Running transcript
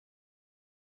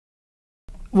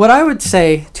what I would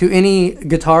say to any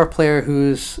guitar player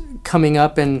who's coming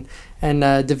up and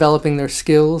developing their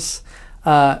skills,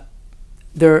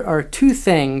 there are two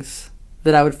things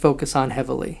that I would focus on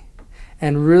heavily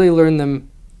and really learn them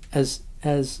as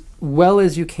well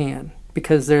as you can,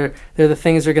 because they're the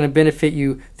things that are going to benefit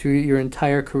you through your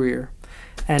entire career.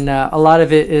 And a lot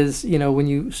of it is, you know, when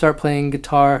you start playing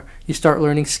guitar, you start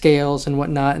learning scales and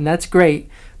whatnot, and that's great,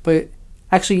 but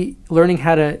actually learning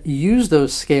how to use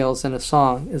those scales in a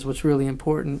song is what's really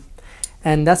important.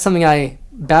 And that's something I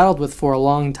battled with for a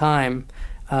long time,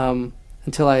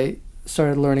 until I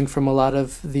started learning from a lot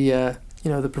of the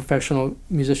the professional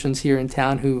musicians here in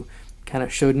town who kind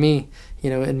of showed me,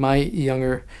 in my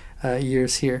younger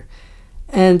years here.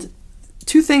 And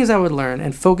two things I would learn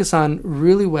and focus on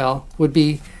really well would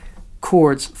be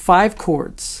chords, 5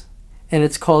 chords, and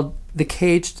it's called the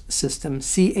caged system,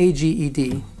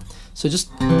 C-A-G-E-D. So just,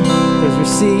 there's your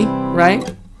C, right?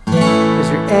 There's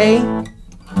your A,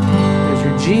 there's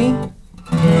your G,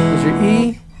 there's your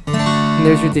E, and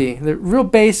there's your D. They're real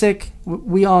basic,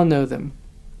 we all know them.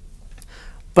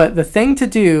 But the thing to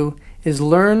do is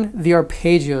learn the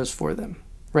arpeggios for them,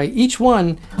 right? Each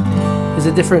one is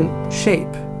a different shape,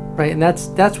 right? And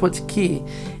that's what's key.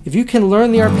 If you can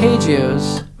learn the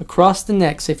arpeggios across the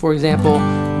neck, say for example,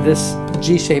 this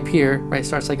G shape here, right,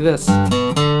 starts like this,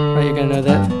 right? You're gonna know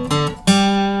that.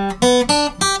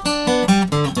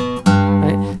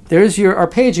 Right? There's your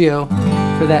arpeggio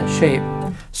for that shape.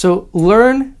 So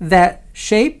learn that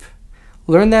shape,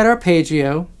 learn that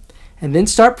arpeggio, and then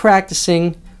start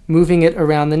practicing moving it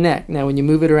around the neck. Now when you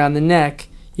move it around the neck,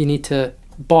 you need to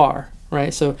bar,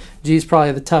 right? So G is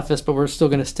probably the toughest, but we're still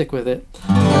going to stick with it.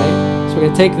 Right? So we're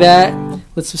going to take that.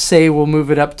 Let's just say we'll move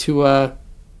it up to a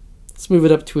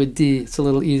D. It's a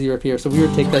little easier up here. So if we were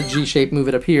to take that G shape, move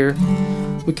it up here,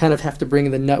 we kind of have to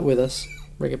bring the nut with us.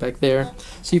 Bring it back there.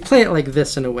 So you play it like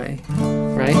this in a way,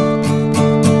 right?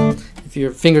 If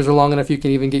your fingers are long enough, you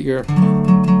can even get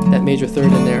that major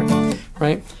third in there,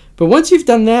 right? But once you've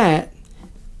done that,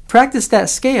 practice that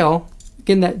scale,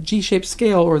 again, that G-shaped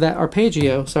scale, or that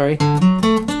arpeggio, sorry,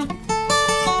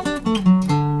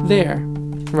 there,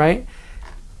 right?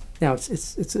 Now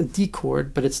it's a D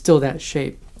chord, but it's still that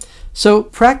shape. So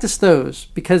practice those,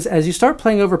 because as you start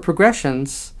playing over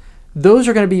progressions, those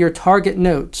are going to be your target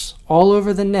notes all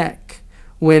over the neck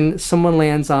when someone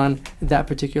lands on that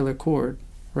particular chord,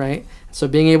 right? So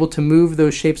being able to move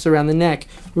those shapes around the neck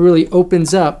really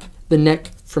opens up the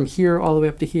neck from here all the way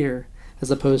up to here, as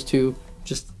opposed to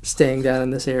just staying down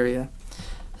in this area.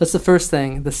 That's the first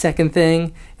thing. The second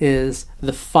thing is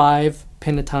the 5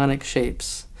 pentatonic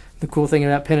shapes. The cool thing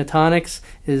about pentatonics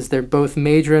is they're both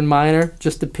major and minor,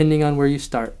 just depending on where you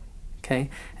start. Okay?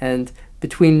 And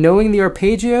between knowing the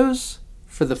arpeggios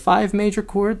for the 5 major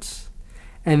chords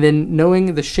and then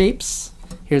knowing the shapes,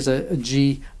 here's a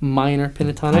G minor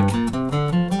pentatonic.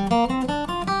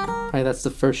 Right, that's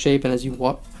the first shape, and as you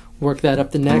work that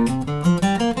up the neck,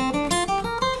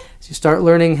 as you start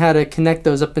learning how to connect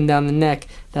those up and down the neck,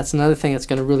 that's another thing that's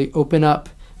going to really open up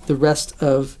the rest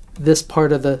of this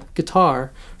part of the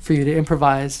guitar for you to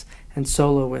improvise and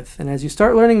solo with. And as you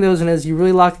start learning those and as you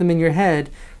really lock them in your head,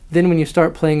 then when you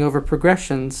start playing over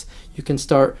progressions, you can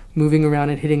start moving around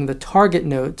and hitting the target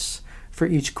notes for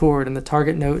each chord. And the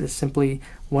target note is simply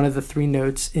one of the 3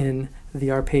 notes in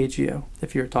the arpeggio,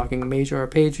 if you're talking major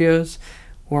arpeggios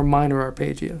or minor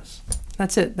arpeggios.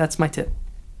 That's it. That's my tip.